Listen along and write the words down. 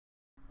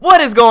What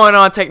is going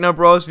on, Techno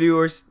Bros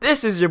viewers?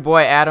 This is your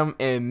boy Adam,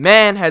 and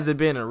man, has it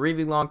been a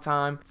really long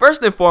time.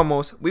 First and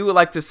foremost, we would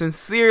like to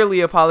sincerely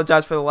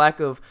apologize for the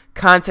lack of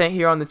content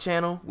here on the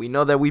channel. We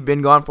know that we've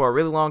been gone for a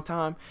really long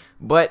time,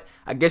 but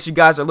I guess you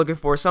guys are looking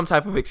for some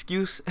type of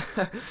excuse.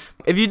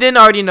 If you didn't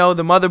already know,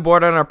 the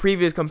motherboard on our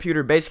previous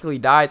computer basically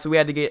died, so we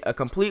had to get a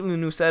completely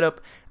new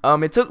setup.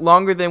 It took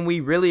longer than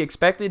we really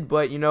expected,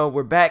 but you know,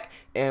 we're back,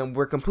 and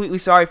we're completely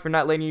sorry for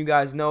not letting you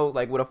guys know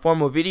like with a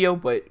formal video.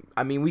 But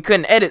I mean, we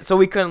couldn't edit, so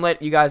we couldn't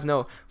let you guys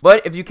know.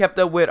 But if you kept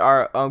up with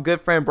our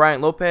good friend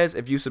Brian Lopez,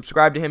 if you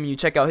subscribe to him and you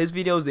check out his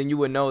videos, then you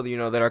would know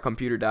that our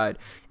computer died.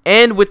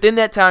 And within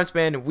that time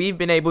span, we've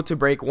been able to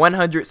break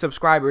 100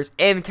 subscribers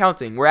and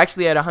counting. We're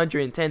actually at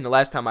 110 the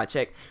last time I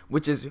checked,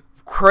 which is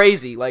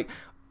crazy. Like,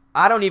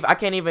 I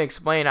can't even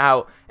explain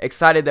how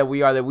excited that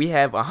we are that we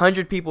have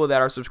 100 people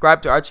that are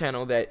subscribed to our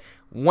channel that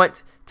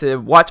want to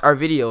watch our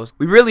videos.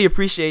 We really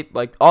appreciate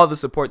like all the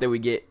support that we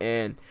get,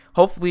 and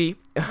hopefully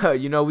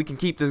we can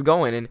keep this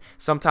going and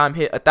sometime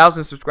hit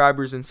 1,000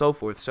 subscribers and so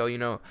forth.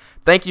 So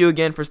thank you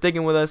again for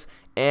sticking with us,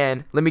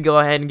 and let me go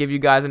ahead and give you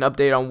guys an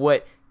update on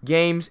what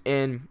games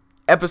and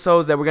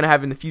episodes that we're gonna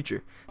have in the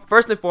future.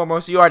 First and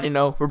foremost, you already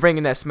know we're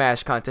bringing that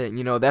Smash content.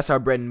 That's our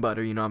bread and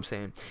butter, you know what I'm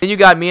saying. Then you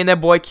got me and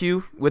that boy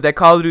Q with that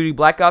Call of Duty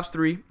Black Ops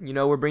 3.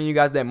 We're bringing you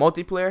guys that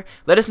multiplayer.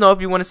 Let us know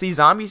if you want to see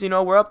zombies.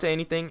 We're up to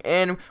anything,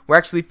 and we're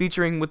actually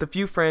featuring with a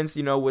few friends,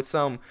 with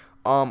some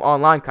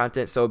online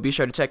content, so be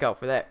sure to check out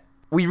for that.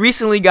 We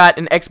recently got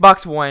an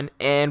Xbox One,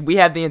 and we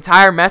have the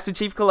entire Master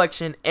Chief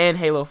Collection and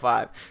Halo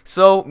 5.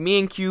 So me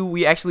and Q,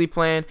 we actually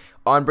plan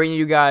on bringing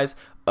you guys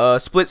a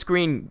split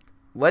screen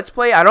Let's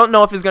Play. I don't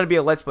know if it's going to be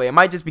a Let's Play. It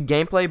might just be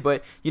gameplay,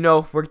 but,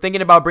 we're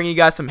thinking about bringing you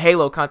guys some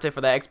Halo content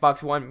for that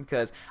Xbox One,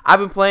 because I've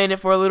been playing it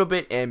for a little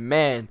bit, and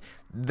man,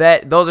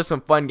 those are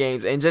some fun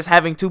games, and just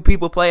having two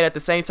people play it at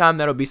the same time,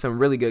 that'll be some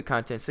really good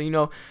content. So,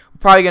 we're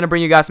probably going to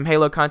bring you guys some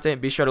Halo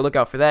content. Be sure to look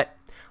out for that.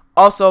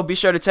 Also, be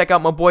sure to check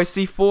out my boy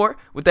C4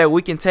 with that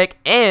Week in Tech,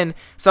 and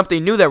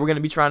something new that we're going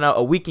to be trying out,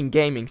 a Week in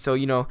Gaming. So,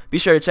 be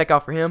sure to check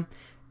out for him.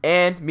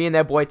 And me and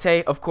that boy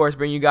Tay, of course,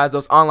 bring you guys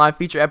those online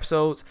feature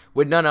episodes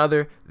with none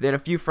other than a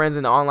few friends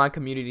in the online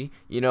community,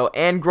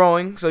 and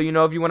growing. So,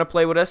 if you want to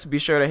play with us, be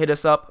sure to hit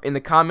us up in the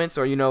comments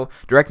or,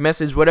 direct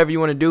message, whatever you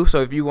want to do.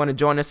 So if you want to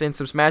join us in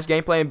some Smash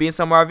gameplay and be in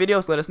some of our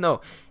videos, let us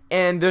know.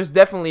 And there's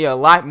definitely a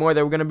lot more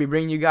that we're going to be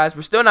bringing you guys.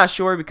 We're still not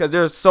sure because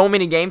there's so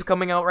many games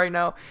coming out right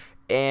now.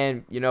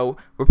 And,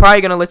 we're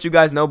probably going to let you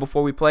guys know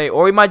before we play,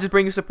 or we might just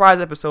bring you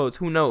surprise episodes,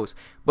 who knows.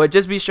 But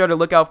just be sure to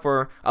look out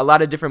for a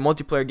lot of different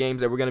multiplayer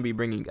games that we're going to be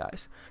bringing you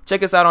guys.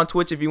 Check us out on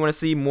Twitch if you want to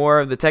see more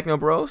of the Techno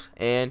Bros.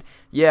 And,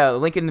 yeah, the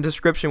link in the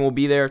description will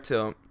be there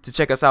to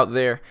check us out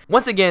there.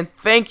 Once again,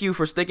 thank you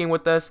for sticking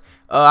with us.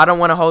 I don't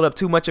want to hold up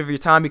too much of your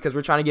time because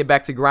we're trying to get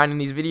back to grinding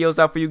these videos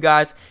out for you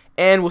guys.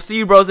 And we'll see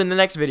you bros in the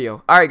next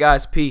video. Alright,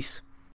 guys, peace.